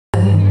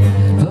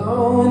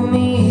throwing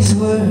these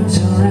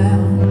words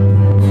around.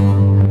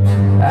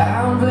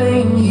 I'll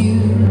blame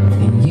you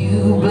and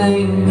you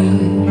blame me,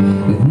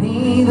 with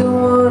neither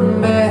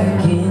one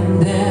backing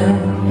down.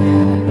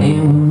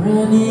 And we're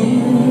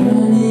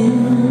running,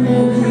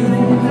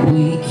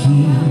 we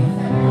keep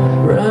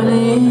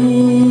running,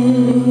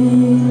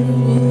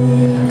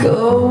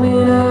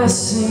 going our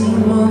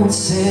same old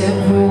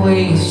separate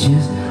ways,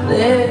 just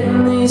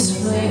letting this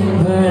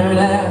flame burn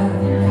out.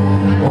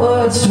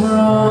 What's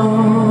wrong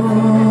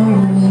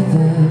with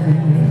us?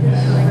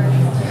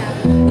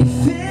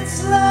 If it's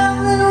love,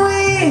 then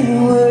we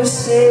were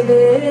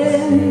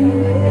saving.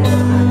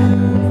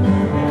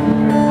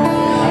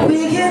 We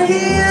can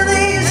heal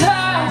these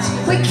hearts,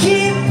 we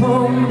keep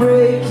on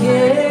breaking.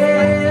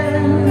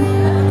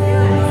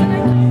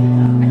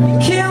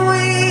 Can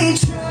we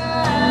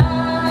try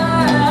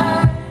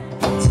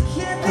to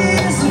get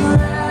this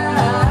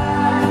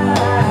right?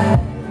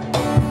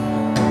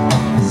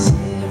 'Cause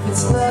if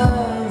it's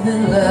love,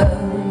 then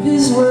love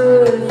is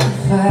worth the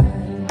fight.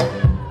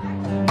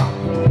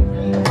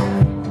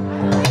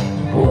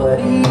 What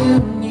do you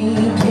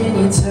need? Can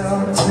you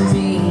talk to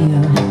me?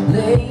 I'm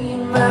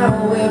laying my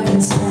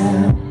weapons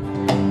down.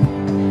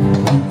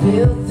 We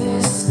built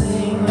this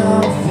thing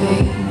on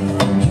faith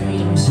and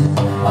dreams, and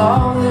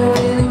all that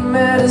really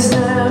matters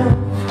now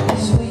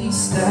is we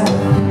stop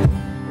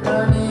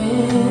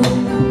running.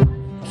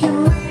 Can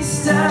we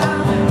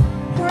stop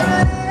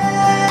running?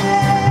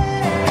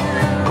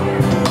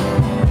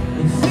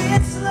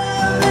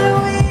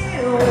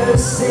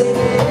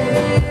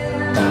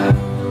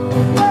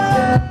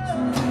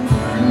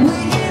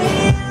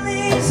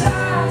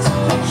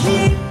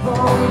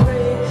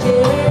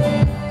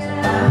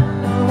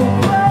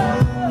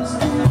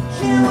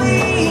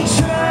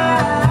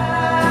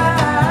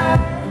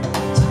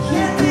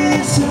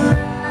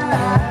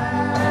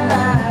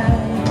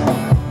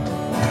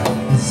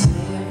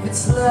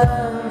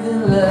 Love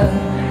and love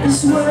is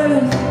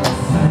worth the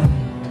fight.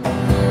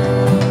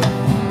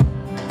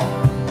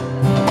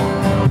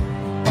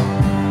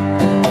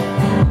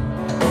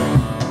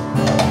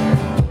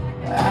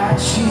 I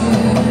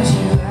choose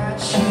you, I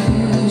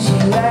choose you,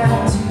 I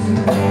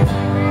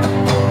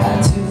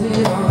do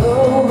it all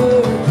over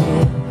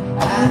again.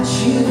 I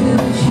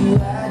choose you,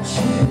 I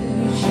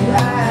choose you,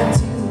 I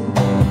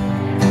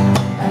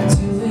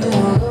do it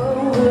all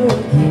over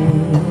again.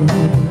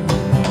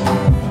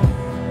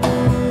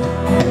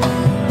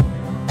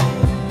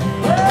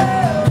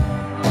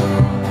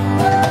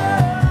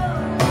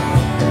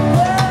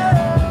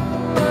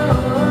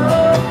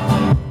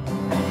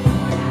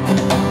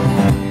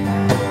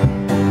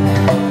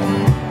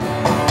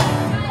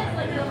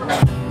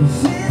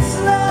 If it's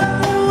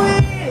love, then we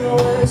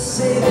were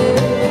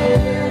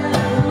saving.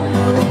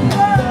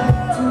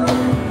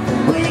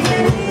 We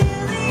can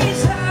heal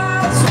these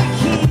hearts, we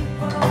keep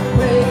on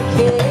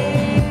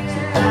breaking.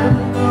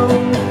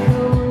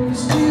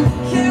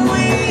 Can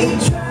we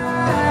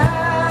try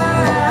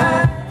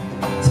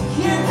to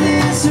get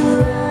this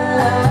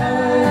right?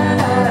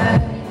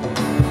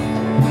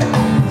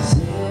 'Cause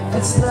if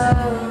it's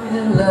love,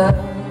 then love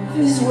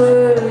is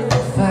worth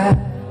the fight.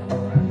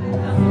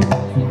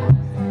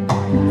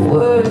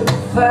 Worth the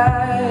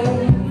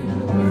fight,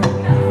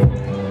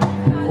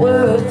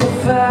 worth the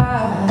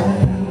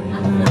fight.